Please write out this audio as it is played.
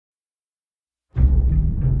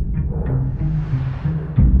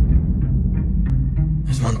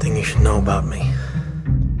you should know about me.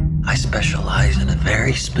 I specialize in a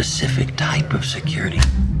very specific type of security.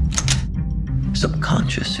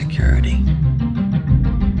 Subconscious security.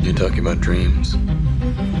 You're talking about dreams?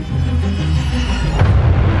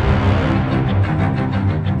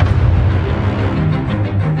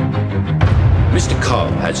 Mr.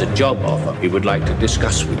 Cobb has a job offer he would like to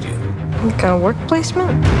discuss with you. Like a work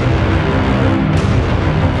placement?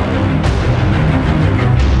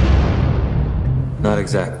 Not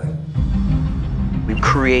exactly. We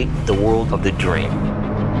create the world of the dream.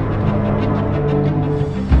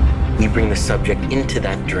 We bring the subject into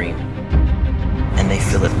that dream, and they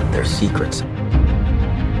fill it with their secrets.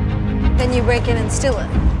 Then you break in and steal it.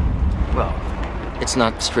 Well, it's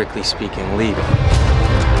not strictly speaking legal.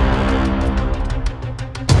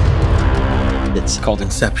 It's called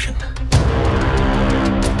Inception.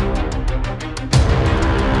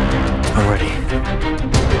 Already.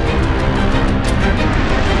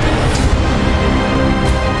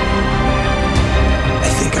 I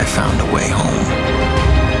think I found a way home.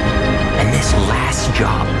 And this last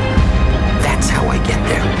job, that's how I get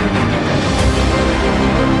there.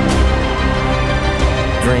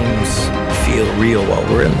 Dreams feel real while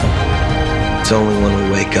we're in them. It's only when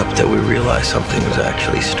we wake up that we realize something was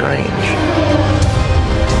actually strange.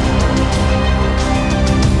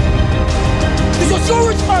 This was your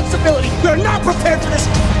responsibility. We are not prepared for this.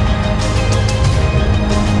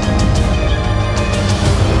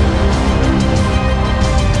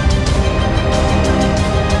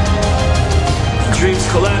 The dream's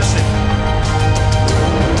collapsing.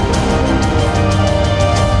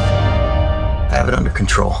 I have it under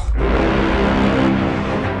control.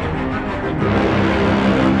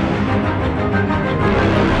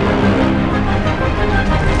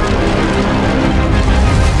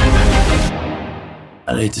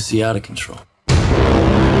 I'd hate to see out of control.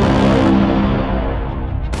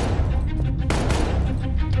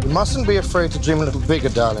 You mustn't be afraid to dream a little bigger,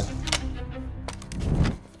 darling.